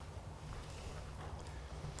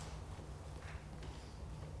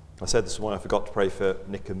I said this morning I forgot to pray for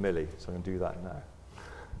Nick and Millie, so I'm going to do that now.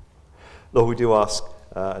 Lord, we do ask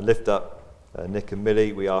and lift up Nick and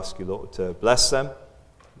Millie. We ask you, Lord, to bless them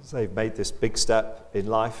as they've made this big step in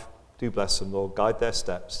life. Do bless them, Lord. Guide their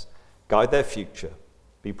steps. Guide their future.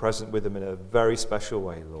 Be present with them in a very special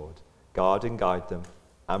way, Lord. Guard and guide them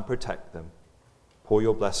and protect them. Pour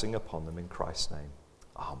your blessing upon them in Christ's name.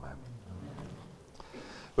 Amen.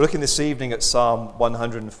 We're looking this evening at Psalm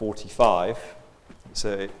 145.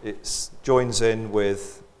 So it joins in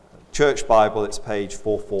with Church Bible. It's page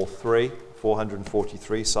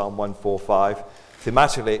 443, Psalm 145.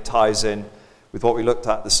 Thematically, it ties in with what we looked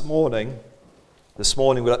at this morning. This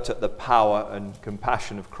morning, we looked at the power and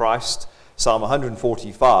compassion of Christ. Psalm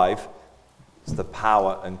 145 is the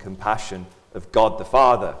power and compassion of God the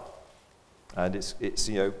Father. And it's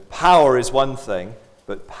power is one thing,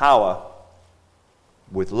 but power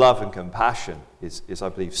with love and compassion is, I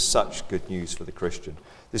believe, such good news for the Christian.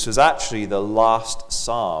 This was actually the last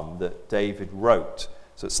psalm that David wrote.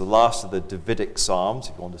 So it's the last of the Davidic psalms.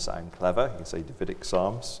 If you want to sound clever, you can say Davidic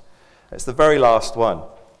psalms. It's the very last one.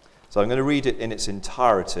 So I'm going to read it in its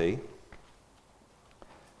entirety.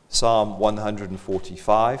 Psalm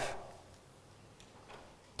 145.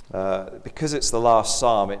 Because it's the last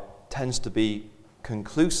psalm, it tends to be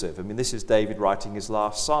conclusive. I mean, this is David writing his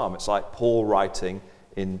last psalm. It's like Paul writing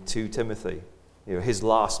in 2 Timothy, his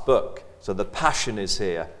last book. So the passion is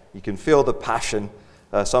here. You can feel the passion.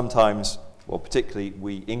 Sometimes, well, particularly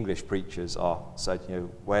we English preachers are said,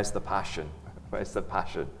 where's the passion? Where's the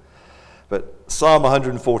passion? But Psalm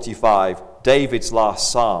 145, David's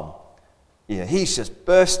last psalm, he's just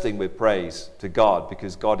bursting with praise to God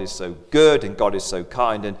because God is so good and God is so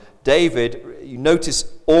kind. And David, you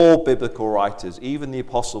notice all biblical writers, even the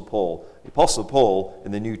Apostle Paul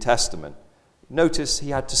in the New Testament, notice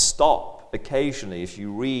he had to stop occasionally. If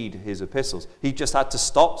you read his epistles, he just had to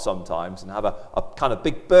stop sometimes and have a kind of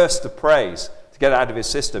big burst of praise to get it out of his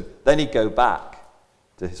system. Then he'd go back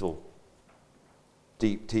to his all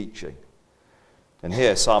deep teaching. And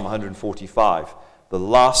here, Psalm 145, the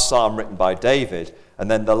last psalm written by David, and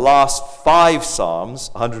then the last 5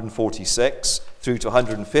 psalms, 146 through to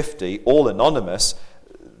 150, all anonymous.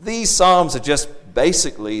 These psalms are just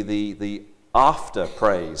basically the after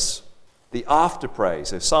praise. The after praise.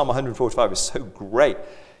 So Psalm 145 is so great.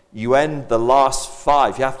 You end the last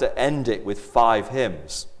 5. You have to end it with 5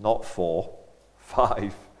 hymns, not 4,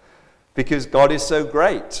 5. Because God is so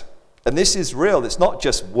great. And this is real. It's not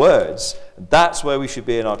just words. That's where we should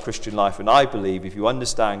be in our Christian life. And I believe if you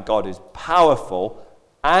understand God is powerful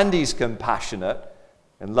and he's compassionate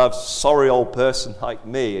and loves a sorry old person like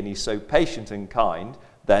me and he's so patient and kind,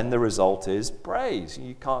 then the result is praise.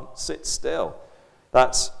 You can't sit still.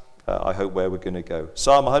 That's I hope where we're going to go.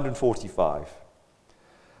 Psalm 145.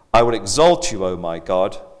 I will exalt you, O my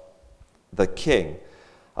God, the King.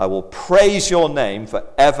 I will praise your name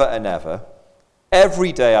forever and ever.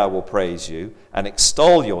 Every day I will praise you and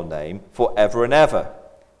extol your name forever and ever.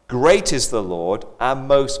 Great is the Lord and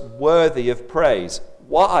most worthy of praise.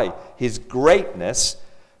 Why? His greatness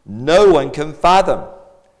no one can fathom.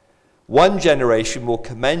 One generation will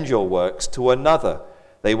commend your works to another.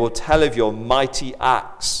 They will tell of your mighty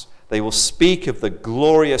acts. They will speak of the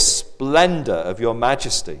glorious splendor of your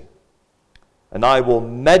majesty. And I will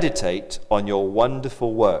meditate on your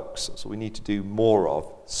wonderful works. That's what we need to do more of.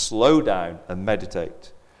 Slow down and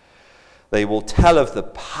meditate. They will tell of the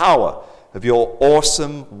power of your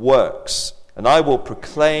awesome works. And I will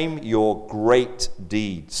proclaim your great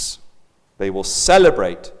deeds. They will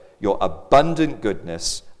celebrate your abundant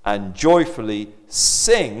goodness and joyfully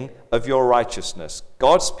sing of your righteousness.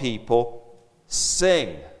 God's people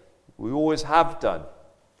sing. We always have done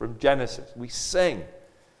from Genesis. We sing.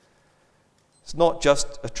 It's not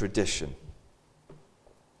just a tradition.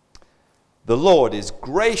 The Lord is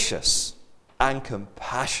gracious and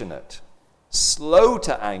compassionate, slow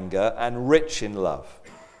to anger and rich in love.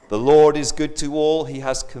 The Lord is good to all. He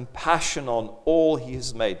has compassion on all he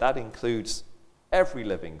has made. That includes every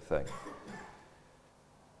living thing.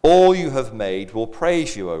 All you have made will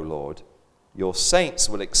praise you, O Lord. Your saints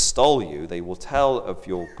will extol you. They will tell of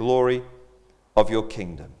your glory, of your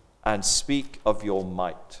kingdom, and speak of your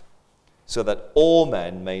might, so that all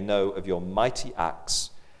men may know of your mighty acts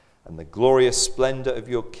and the glorious splendor of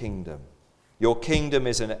your kingdom. Your kingdom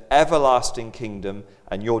is an everlasting kingdom,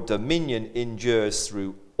 and your dominion endures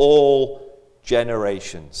through all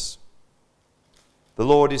generations. The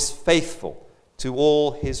Lord is faithful to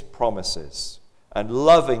all his promises and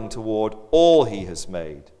loving toward all he has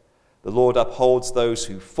made. The Lord upholds those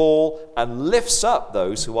who fall and lifts up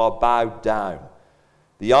those who are bowed down.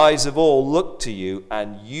 The eyes of all look to you,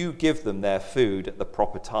 and you give them their food at the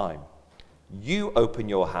proper time. You open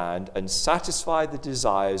your hand and satisfy the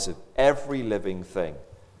desires of every living thing.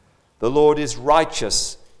 The Lord is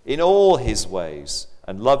righteous in all his ways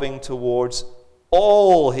and loving towards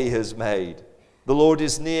all he has made. The Lord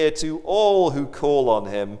is near to all who call on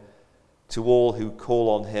him. To all who call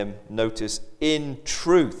on him, notice, in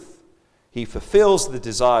truth. He fulfills the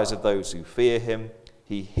desires of those who fear him.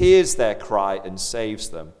 He hears their cry and saves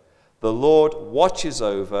them. The Lord watches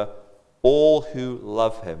over all who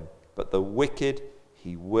love him, but the wicked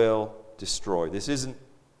he will destroy. This isn't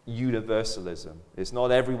universalism. It's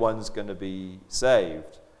not everyone's going to be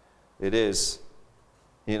saved. It is,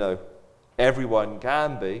 everyone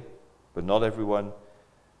can be, but not everyone.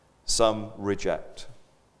 Some reject.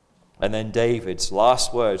 And then David's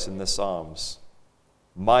last words in the Psalms.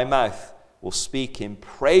 My mouth will speak in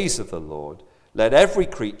praise of the Lord. Let every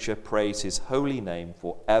creature praise his holy name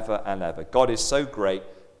forever and ever. God is so great.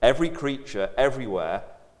 Every creature everywhere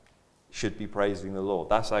should be praising the Lord.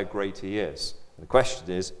 That's how great he is. And the question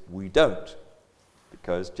is, we don't,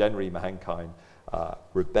 because generally mankind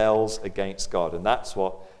rebels against God. And that's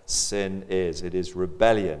what sin is. It is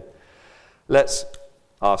rebellion. Let's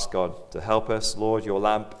ask God to help us. Lord,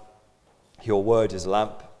 your word is a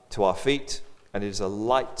lamp to our feet, and it is a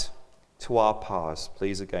light to our paths.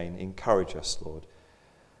 Please again encourage us, Lord.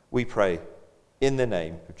 We pray in the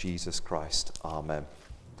name of Jesus Christ. Amen.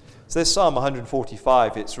 So this Psalm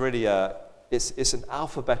 145, it's really it's an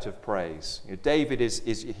alphabet of praise. David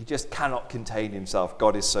he just cannot contain himself.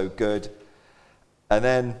 God is so good. And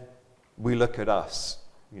then we look at us.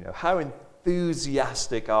 How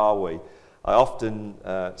enthusiastic are we? I often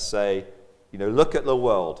say, look at the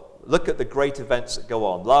world. Look at the great events that go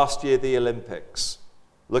on. Last year, the Olympics.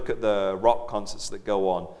 Look at the rock concerts that go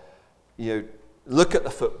on. Look at the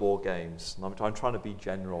football games. I'm trying to be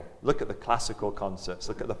general. Look at the classical concerts.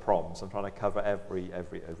 Look at the proms. I'm trying to cover every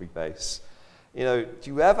base. Do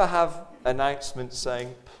you ever have announcements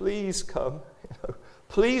saying, please come,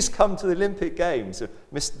 please come to the Olympic Games?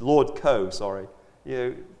 Mr. Lord Coe,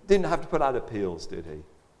 didn't have to put out appeals, did he?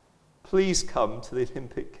 Please come to the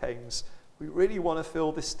Olympic Games. We really want to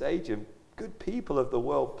fill this stadium. Good people of the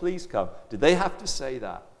world, please come. Did they have to say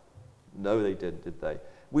that? No, they didn't, did they?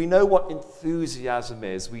 We know what enthusiasm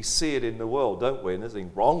is. We see it in the world, don't we? And there's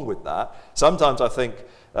nothing wrong with that. Sometimes I think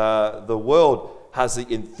the world has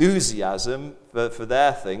the enthusiasm for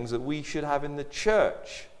their things that we should have in the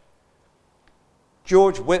church.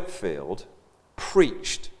 George Whitefield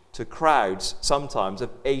preached to crowds sometimes of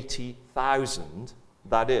 80,000.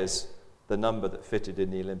 That is the number that fitted in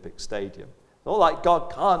the Olympic Stadium. Not like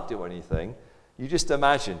God can't do anything. You just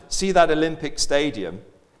imagine. See that Olympic Stadium,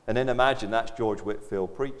 and then imagine that's George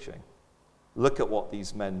Whitefield preaching. Look at what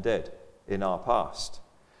these men did in our past.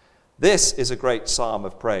 This is a great psalm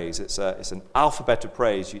of praise. It's an alphabet of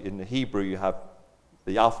praise. In the Hebrew, you have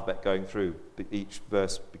the alphabet going through, each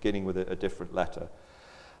verse beginning with a different letter.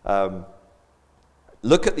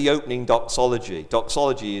 Look at the opening doxology.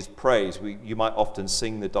 Doxology is praise. You might often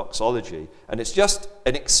sing the doxology, and it's just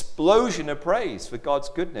an explosion of praise for God's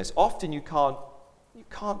goodness. Often you can't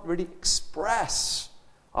really express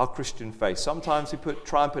our Christian faith. Sometimes we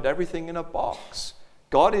try and put everything in a box.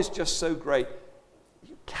 God is just so great,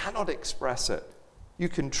 you cannot express it. You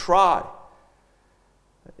can try.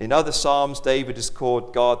 In other psalms, David has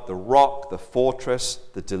called God the rock, the fortress,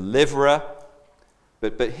 the deliverer.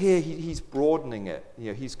 But here he's broadening it.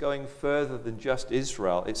 He's going further than just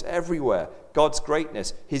Israel. It's everywhere. God's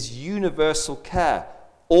greatness, his universal care,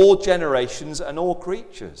 all generations and all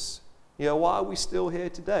creatures. Why are we still here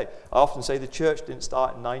today? I often say the church didn't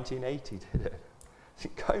start in 1980, did it? It's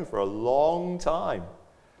been going for a long time.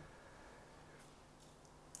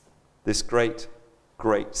 This great,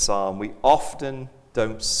 great psalm we often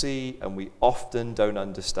don't see and we often don't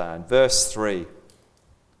understand. Verse 3.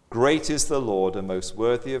 Great is the Lord and most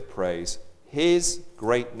worthy of praise. His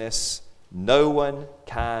greatness no one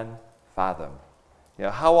can fathom.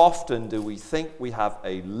 How often do we think we have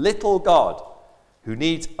a little God who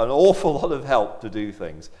needs an awful lot of help to do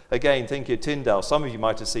things? Again, think of Tyndale. Some of you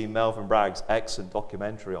might have seen Melvin Bragg's excellent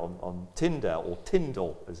documentary on Tyndale, or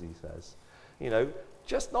Tyndall, as he says.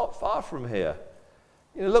 Just not far from here.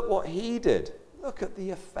 Look what he did. Look at the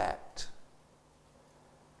effect.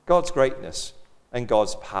 God's greatness and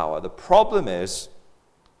God's power. The problem is,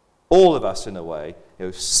 all of us in a way,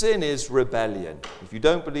 sin is rebellion. If you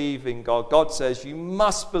don't believe in God, God says you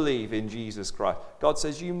must believe in Jesus Christ. God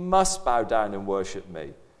says you must bow down and worship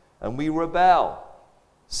me. And we rebel.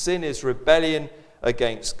 Sin is rebellion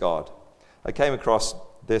against God. I came across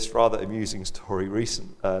this rather amusing story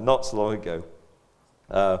not so long ago.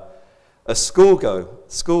 A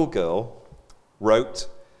schoolgirl wrote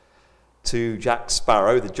to Jack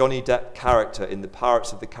Sparrow, the Johnny Depp character in the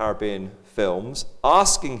Pirates of the Caribbean films,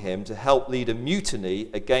 asking him to help lead a mutiny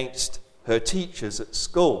against her teachers at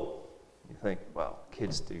school. You think, well,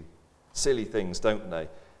 kids do silly things, don't they?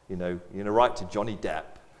 You're going to write to Johnny Depp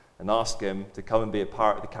and ask him to come and be a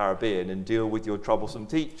pirate of the Caribbean and deal with your troublesome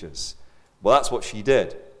teachers. Well, that's what she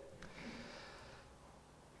did.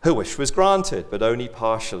 Her wish was granted, but only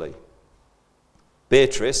partially.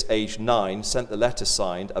 Beatrice, aged 9, sent the letter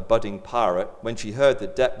signed, a budding pirate, when she heard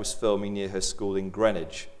that Depp was filming near her school in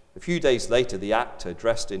Greenwich. A few days later, the actor,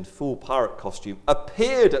 dressed in full pirate costume,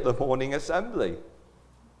 appeared at the morning assembly.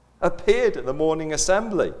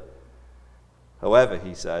 However,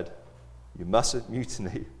 he said, you mustn't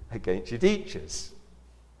mutiny against your teachers.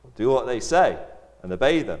 Do what they say and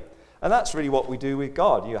obey them. And that's really what we do with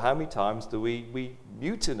God. How many times do we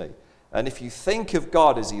mutiny? And if you think of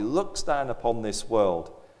God as he looks down upon this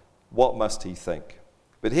world, what must he think?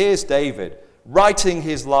 But here's David writing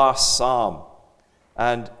his last psalm.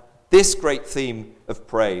 And this great theme of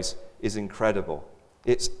praise is incredible.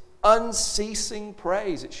 It's unceasing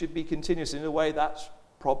praise. It should be continuous. In a way, that's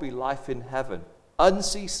probably life in heaven.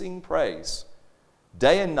 Unceasing praise.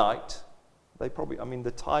 Day and night.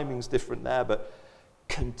 The timing's different there, but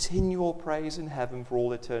continual praise in heaven for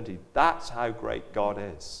all eternity. That's how great God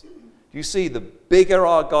is. Do you see, the bigger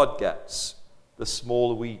our God gets, the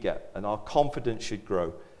smaller we get, and our confidence should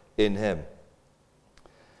grow in him.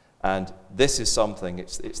 And this is something,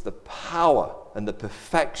 it's the power and the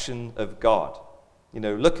perfection of God.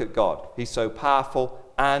 Look at God. He's so powerful,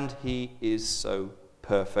 and he is so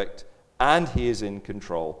perfect, and he is in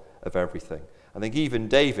control of everything. I think even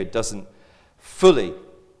David doesn't fully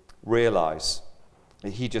realize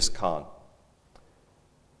that he just can't.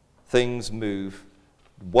 Things move.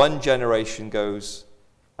 One generation goes,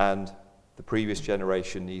 and the previous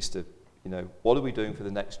generation needs to, what are we doing for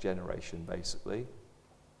the next generation, basically?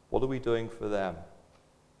 What are we doing for them?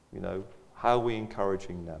 How are we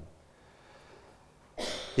encouraging them?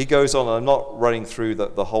 He goes on, and I'm not running through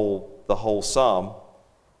the whole psalm,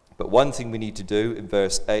 but one thing we need to do in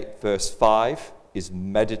verse 5 is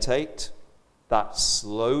meditate. That's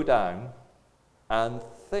slow down and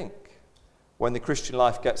think. When the Christian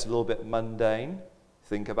life gets a little bit mundane,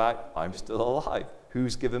 think about, I'm still alive.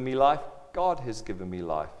 Who's given me life? God has given me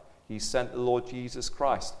life. He sent the Lord Jesus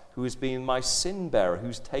Christ, who has been my sin bearer,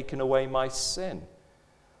 who's taken away my sin.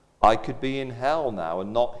 I could be in hell now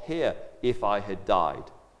and not here if I had died.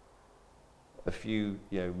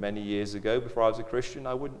 Many years ago, before I was a Christian,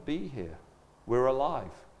 I wouldn't be here. We're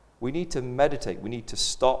alive. We need to meditate. We need to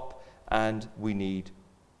stop, and we need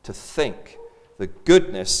to think the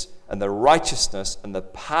goodness and the righteousness and the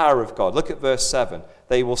power of God. Look at verse 7.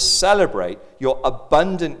 They will celebrate your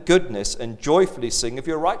abundant goodness and joyfully sing of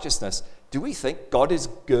your righteousness. Do we think God is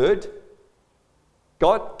good?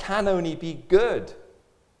 God can only be good.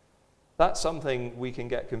 That's something we can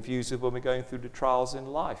get confused with when we're going through the trials in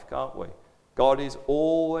life, can't we? God is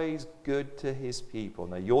always good to his people.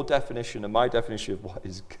 Now, your definition and my definition of what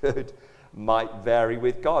is good might vary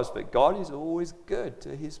with God's, but God is always good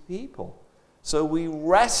to his people. So we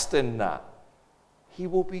rest in that. He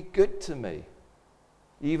will be good to me.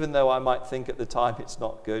 Even though I might think at the time it's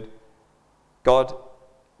not good, God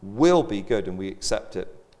will be good, and we accept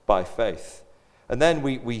it by faith. And then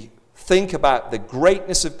we think about the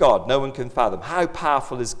greatness of God. No one can fathom. How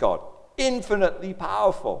powerful is God? Infinitely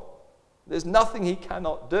powerful. There's nothing he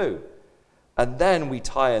cannot do. And then we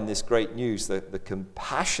tie in this great news, the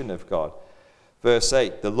compassion of God. Verse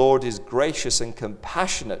 8, the Lord is gracious and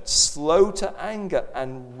compassionate, slow to anger,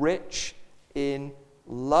 and rich in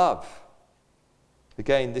love.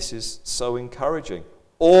 Again, this is so encouraging.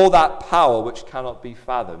 All that power which cannot be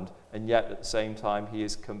fathomed, and yet at the same time he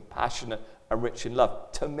is compassionate and rich in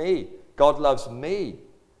love. To me, God loves me.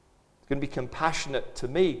 He's going to be compassionate to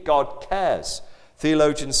me. God cares.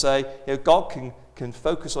 Theologians say, God can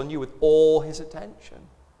focus on you with all his attention.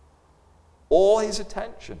 All his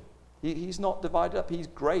attention. He's not divided up. He's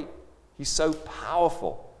great. He's so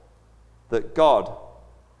powerful that God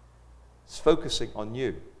is focusing on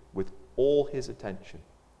you with all his attention.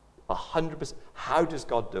 100%. How does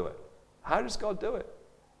God do it? How does God do it?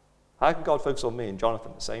 How can God focus on me and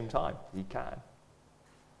Jonathan at the same time? He can.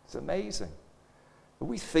 It's amazing. Are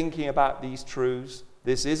we thinking about these truths?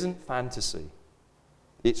 This isn't fantasy.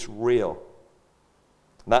 It's real.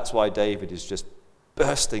 And that's why David is just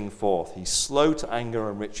bursting forth. He's slow to anger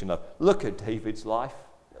and rich in love. Look at David's life.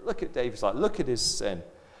 Look at David's life. Look at his sin.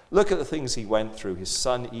 Look at the things he went through. His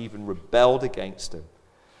son even rebelled against him.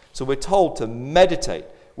 So we're told to meditate.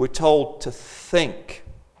 we're told to think.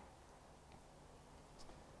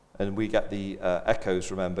 And we get the echoes,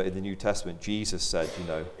 remember, in the New Testament. Jesus said,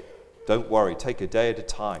 don't worry, take a day at a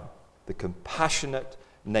time. The compassionate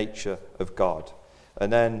nature of God.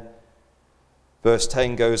 And then verse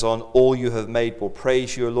 10 goes on, all you have made will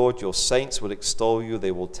praise you, O Lord. Your saints will extol you. They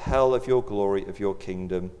will tell of your glory, of your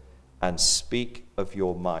kingdom, and speak of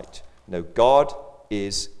your might. God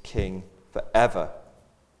is king forever.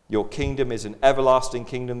 Your kingdom is an everlasting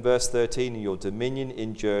kingdom, verse 13, and your dominion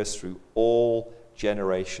endures through all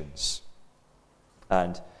generations.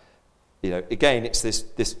 And, again, it's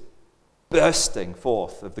this bursting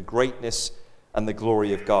forth of the greatness and the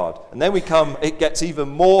glory of God. And then it gets even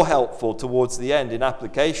more helpful towards the end in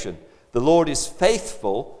application. The Lord is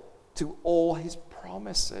faithful to all his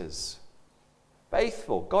promises.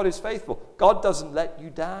 Faithful. God is faithful. God doesn't let you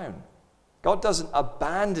down. God doesn't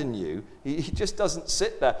abandon you. He just doesn't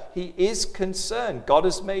sit there. He is concerned. God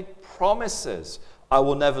has made promises. I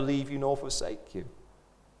will never leave you nor forsake you.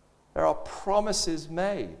 There are promises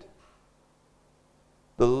made.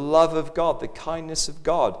 The love of God, the kindness of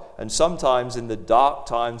God. And sometimes in the dark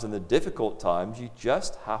times and the difficult times, you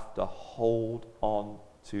just have to hold on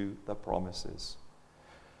to the promises.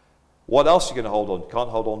 What else are you going to hold on? You can't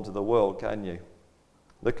hold on to the world, can you?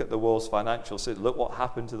 Look at the world's financial system. Look what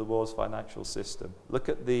happened to the world's financial system. Look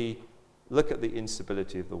at the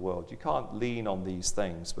instability of the world. You can't lean on these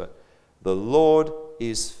things, but the Lord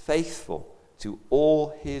is faithful to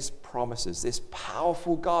all his promises. This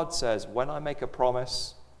powerful God says, when I make a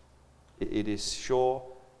promise, it is sure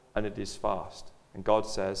and it is fast. And God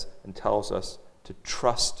says and tells us to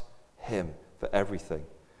trust him for everything.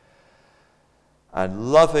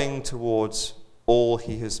 And loving towards all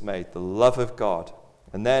he has made, the love of God.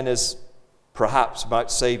 And then, as perhaps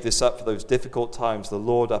might save this up for those difficult times, the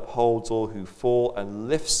Lord upholds all who fall and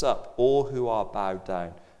lifts up all who are bowed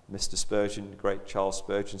down. Mr. Spurgeon, the great Charles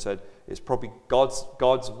Spurgeon, said it's probably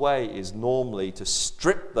God's way is normally to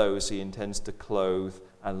strip those he intends to clothe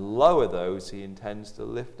and lower those he intends to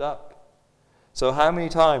lift up. So how many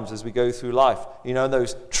times as we go through life,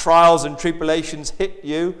 those trials and tribulations hit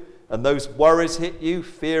you and those worries hit you,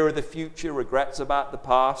 fear of the future, regrets about the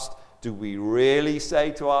past, do we really say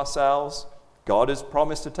to ourselves, God has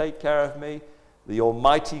promised to take care of me? The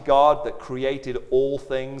Almighty God that created all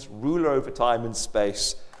things, ruler over time and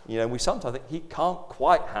space. We sometimes think he can't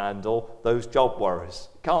quite handle those job worries.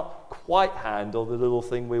 He can't quite handle the little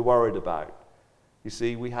thing we're worried about. You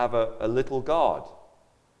see, we have a little God.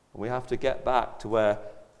 And we have to get back to where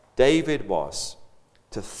David was,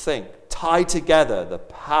 to think, tie together the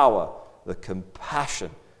power, the compassion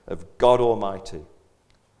of God Almighty.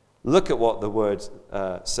 Look at what the word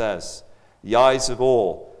says. The eyes of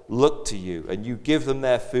all look to you, and you give them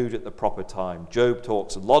their food at the proper time. Job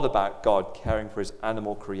talks a lot about God caring for his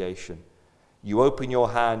animal creation. You open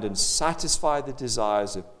your hand and satisfy the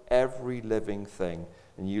desires of every living thing.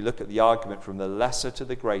 And you look at the argument from the lesser to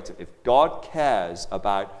the greater. If God cares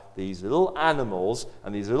about these little animals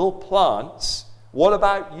and these little plants, what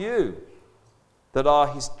about you that are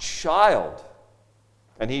his child?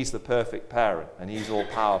 And he's the perfect parent, and he's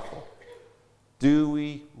all-powerful. Do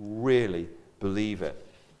we really believe it?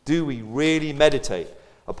 Do we really meditate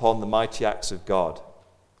upon the mighty acts of God?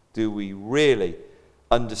 Do we really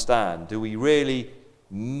understand? Do we really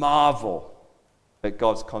marvel at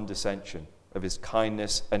God's condescension, of his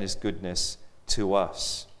kindness and his goodness to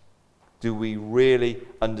us? Do we really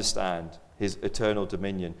understand his eternal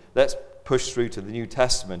dominion? Let's push through to the New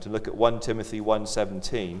Testament and look at 1 Timothy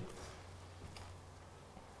 1:17.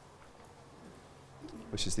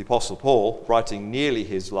 Which is the Apostle Paul writing nearly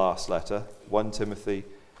his last letter, 1 Timothy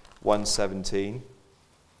 1:17.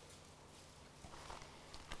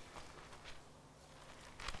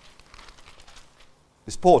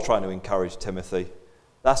 Is Paul trying to encourage Timothy?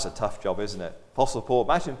 That's a tough job, isn't it? Apostle Paul,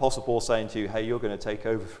 imagine Apostle Paul saying to you, hey, you're going to take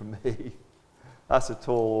over from me. That's a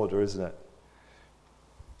tall order, isn't it?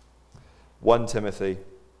 1 Timothy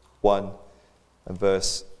 1 and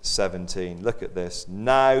verse 17. Look at this.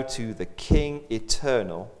 Now to the King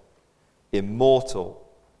eternal, immortal,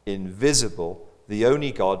 invisible, the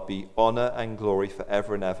only God, be honor and glory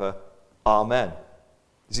forever and ever. Amen.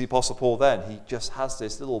 You see, Apostle Paul then, he just has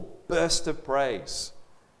this little burst of praise.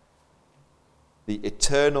 The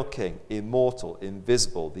eternal King, immortal,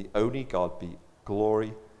 invisible, the only God, be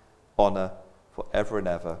glory, honor forever and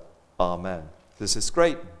ever. Amen. There's this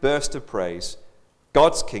great burst of praise,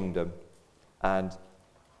 God's kingdom, and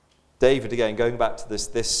David, again, going back to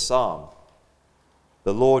this psalm,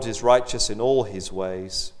 the Lord is righteous in all his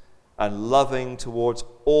ways and loving towards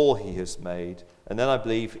all he has made. And then I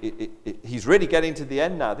believe he's really getting to the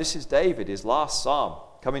end now. This is David, his last psalm.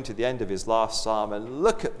 coming to the end of his last psalm, and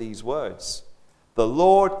look at these words. The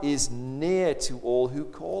Lord is near to all who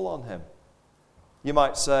call on him. You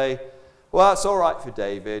might say, well, that's all right for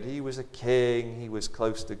David. He was a king. He was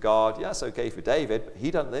close to God. Yeah, that's okay for David, but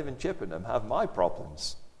he doesn't live in Chippenham, have my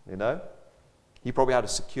problems, you know. He probably had a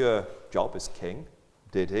secure job as king,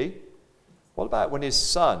 did he? What about when his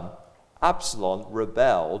son, Absalom,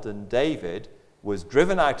 rebelled and David was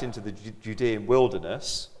driven out into the Judean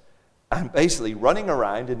wilderness and basically running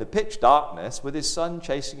around in the pitch darkness with his son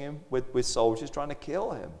chasing him with soldiers trying to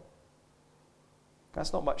kill him?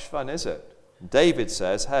 That's not much fun, is it? David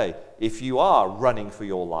says, hey, if you are running for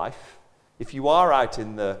your life, if you are out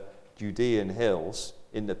in the Judean hills,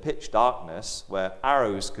 in the pitch darkness, where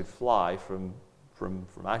arrows could fly from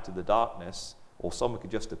out of the darkness, or someone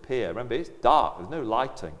could just appear. Remember, it's dark, there's no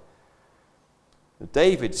lighting.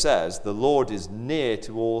 David says, the Lord is near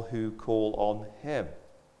to all who call on him.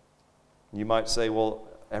 You might say, well,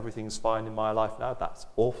 everything's fine in my life now. That's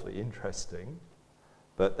awfully interesting.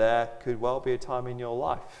 But there could well be a time in your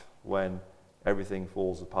life when everything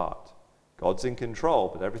falls apart. God's in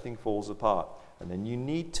control, but everything falls apart. And then you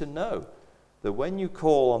need to know that when you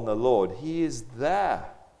call on the Lord, he is there.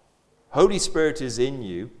 Holy Spirit is in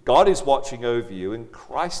you, God is watching over you, and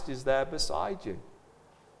Christ is there beside you.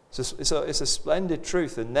 It's a splendid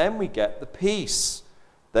truth. And then we get the peace.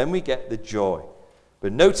 Then we get the joy.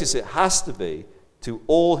 But notice it has to be to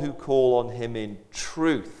all who call on him in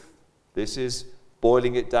truth. This is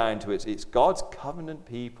boiling it down to it's God's covenant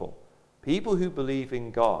people. People who believe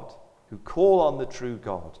in God, who call on the true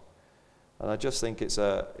God. And I just think it's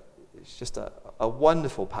just a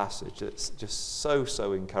wonderful passage. It's just so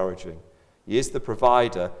encouraging. He is the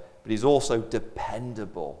provider, but he's also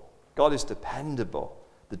dependable. God is dependable.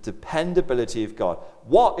 The dependability of God.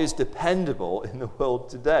 What is dependable in the world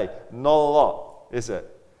today? Not a lot, is it?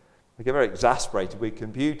 We get very exasperated with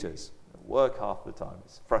computers. They work half the time.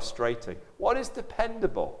 It's frustrating. What is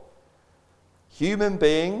dependable? Human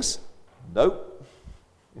beings? Nope.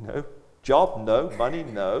 Job? No. Money?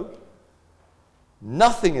 No.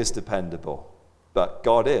 Nothing is dependable, but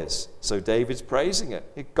God is. So David's praising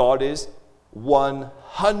it. God is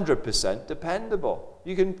 100% dependable.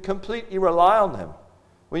 You can completely rely on him.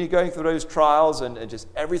 When you're going through those trials and just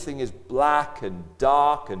everything is black and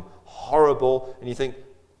dark and horrible, and you think,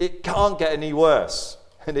 it can't get any worse.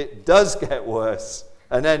 And it does get worse.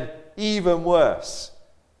 And then even worse.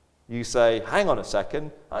 You say, hang on a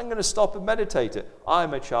second, I'm going to stop and meditate it.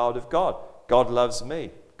 I'm a child of God. God loves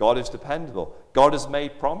me. God is dependable. God has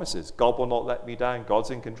made promises. God will not let me down. God's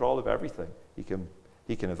in control of everything. He can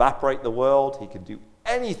evaporate the world. He can do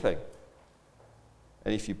anything.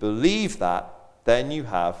 And if you believe that, then you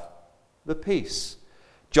have the peace.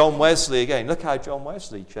 John Wesley, again, look how John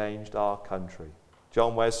Wesley changed our country.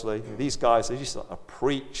 John Wesley, these guys, they just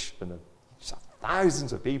preach, and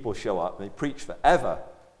thousands of people show up, and they preach forever,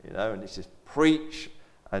 and it's just preach,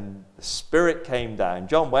 and the Spirit came down.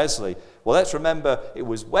 John Wesley, well, let's remember, it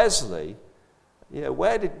was Wesley.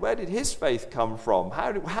 Where did his faith come from?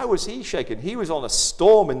 How was he shaken? He was on a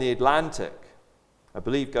storm in the Atlantic. I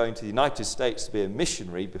believe going to the United States to be a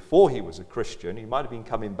missionary before he was a Christian. He might have been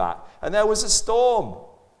coming back. And there was a storm.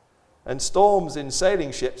 And storms in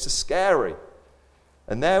sailing ships are scary.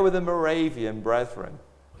 And there were the Moravian brethren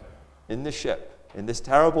in the ship, in this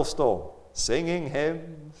terrible storm, singing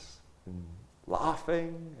hymns and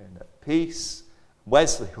laughing and at peace.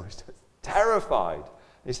 Wesley was terrified.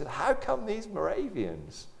 He said, how come these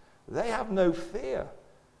Moravians, they have no fear.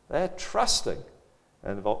 They're trusting.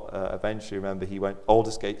 And eventually, remember, he went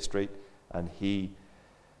Aldersgate Street and he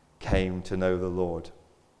came to know the Lord.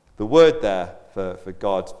 The word there for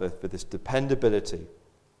God, for this dependability,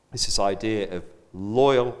 is this idea of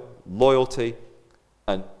loyalty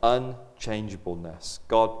and unchangeableness.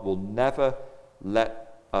 God will never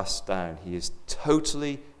let us down. He is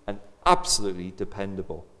totally and absolutely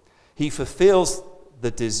dependable. He fulfills the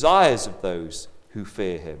desires of those who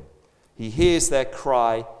fear him. He hears their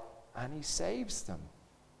cry and he saves them.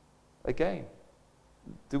 Again,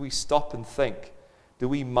 do we stop and think? Do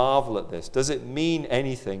we marvel at this? Does it mean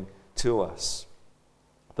anything to us?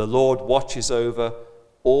 The Lord watches over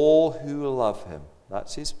all who love him.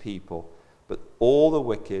 That's his people. But all the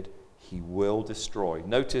wicked he will destroy.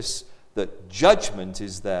 Notice that judgment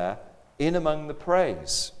is there in among the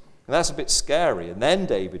praise. And that's a bit scary. And then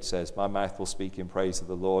David says, my mouth will speak in praise of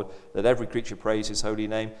the Lord, that every creature praise his holy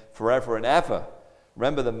name forever and ever.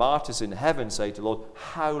 Remember, the martyrs in heaven say to the Lord,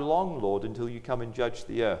 how long, Lord, until you come and judge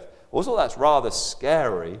the earth? Also, that's rather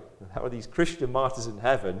scary. How are these Christian martyrs in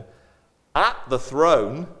heaven at the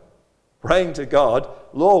throne praying to God,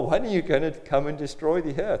 Lord, when are you going to come and destroy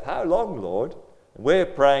the earth? How long, Lord? And we're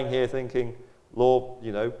praying here thinking, Lord,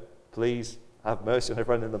 please have mercy on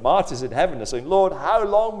everyone. And the martyrs in heaven are saying, Lord, how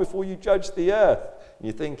long before you judge the earth? And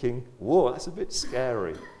you're thinking, whoa, that's a bit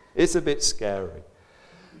scary. It's a bit scary.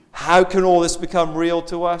 How can all this become real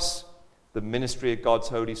to us? The ministry of God's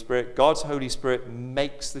Holy Spirit. God's Holy Spirit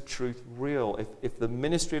makes the truth real. If the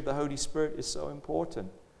ministry of the Holy Spirit is so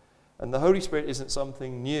important, and the Holy Spirit isn't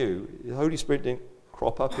something new. The Holy Spirit didn't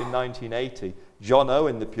crop up in 1980. John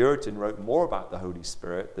Owen, the Puritan, wrote more about the Holy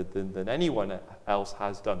Spirit than anyone else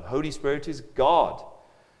has done. The Holy Spirit is God.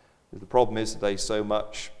 The problem is today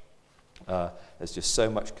there's just so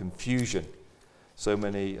much confusion, so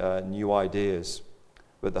many new ideas.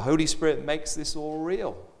 But the Holy Spirit makes this all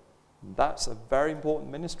real. That's a very important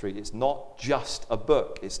ministry. It's not just a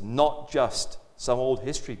book. It's not just some old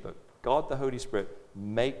history book. God, the Holy Spirit,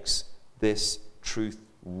 makes this truth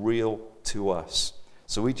real to us.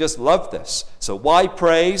 So we just love this. So why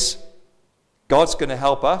praise? God's going to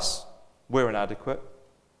help us. We're inadequate.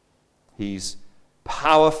 He's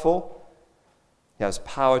powerful. He has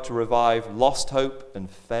power to revive lost hope and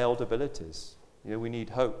failed abilities. We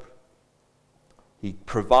need hope. He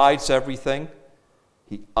provides everything.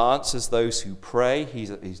 He answers those who pray. He's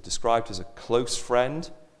described as a close friend.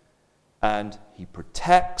 And he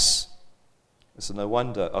protects. So no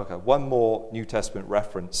wonder. Okay, one more New Testament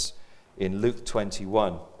reference in Luke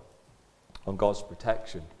 21 on God's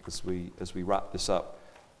protection as we wrap this up.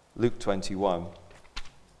 Luke 21.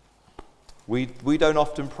 We don't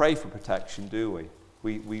often pray for protection, do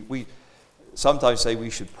we? We sometimes say we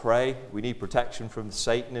should pray. We need protection from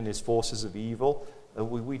Satan and his forces of evil. And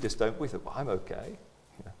we just don't. We think, well, I'm okay.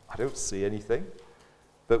 I don't see anything.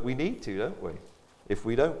 But we need to, don't we? If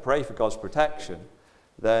we don't pray for God's protection,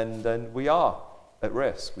 then we are at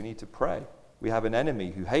risk. We need to pray. We have an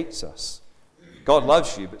enemy who hates us. God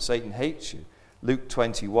loves you, but Satan hates you. Luke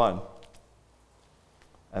 21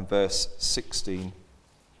 and verse 16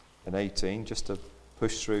 and 18, just to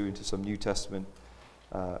push through into some New Testament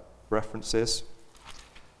references.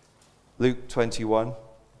 Luke 21.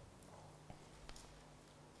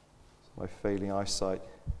 My failing eyesight.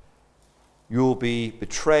 You will be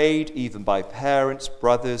betrayed even by parents,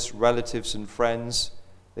 brothers, relatives, and friends.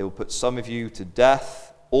 They will put some of you to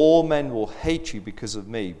death. All men will hate you because of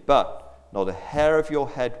me, but not a hair of your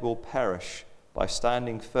head will perish. By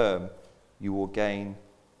standing firm, you will gain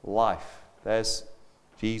life. There's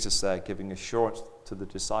Jesus there giving assurance to the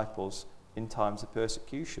disciples in times of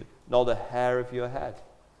persecution. Not a hair of your head.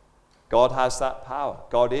 God has that power.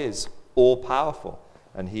 God is all-powerful,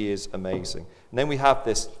 and he is amazing. And then we have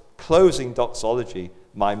this closing doxology.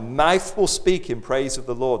 My mouth will speak in praise of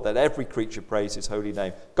the Lord, that every creature praise his holy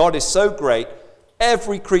name. God is so great,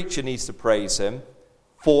 every creature needs to praise him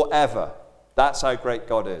forever. That's how great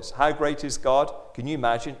God is. How great is God? Can you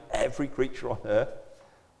imagine every creature on earth,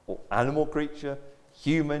 or animal creature,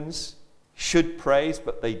 humans, should praise,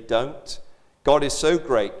 but they don't. God is so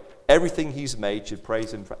great, everything he's made should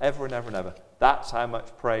praise him forever and ever and ever. That's how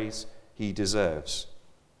much praise he deserves.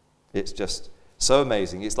 It's just so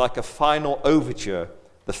amazing. It's like a final overture,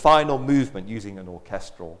 the final movement, using an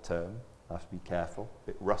orchestral term. I have to be careful, a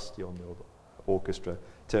bit rusty on the orchestra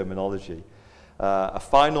terminology. A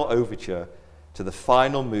final overture to the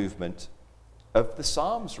final movement of the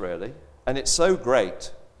Psalms, really. And it's so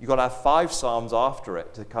great. You've got to have 5 Psalms after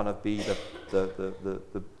it to kind of be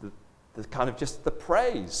the kind of just the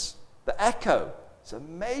praise, the echo. It's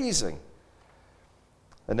amazing.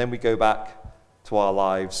 And then we go back to our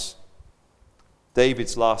lives.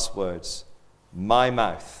 David's last words, my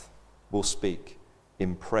mouth will speak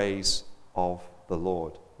in praise of the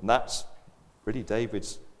Lord. And that's really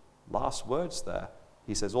David's last words there.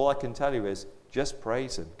 He says, all I can tell you is just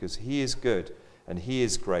praise him, because he is good and he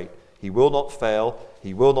is great. He will not fail.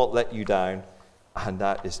 He will not let you down. And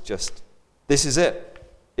that is just, this is it.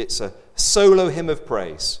 It's a solo hymn of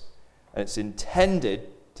praise. And it's intended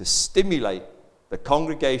to stimulate the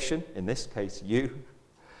congregation, in this case you,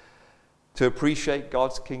 to appreciate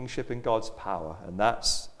God's kingship and God's power. And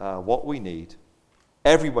that's what we need.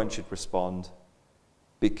 Everyone should respond,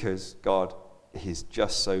 because God is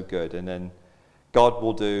just so good. And then God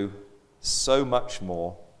will do so much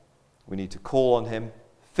more. We need to call on him,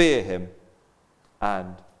 fear him,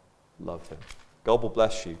 and love him. God will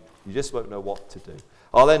bless you. You just won't know what to do.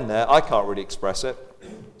 I'll end there. I can't really express it,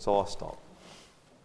 so I'll stop.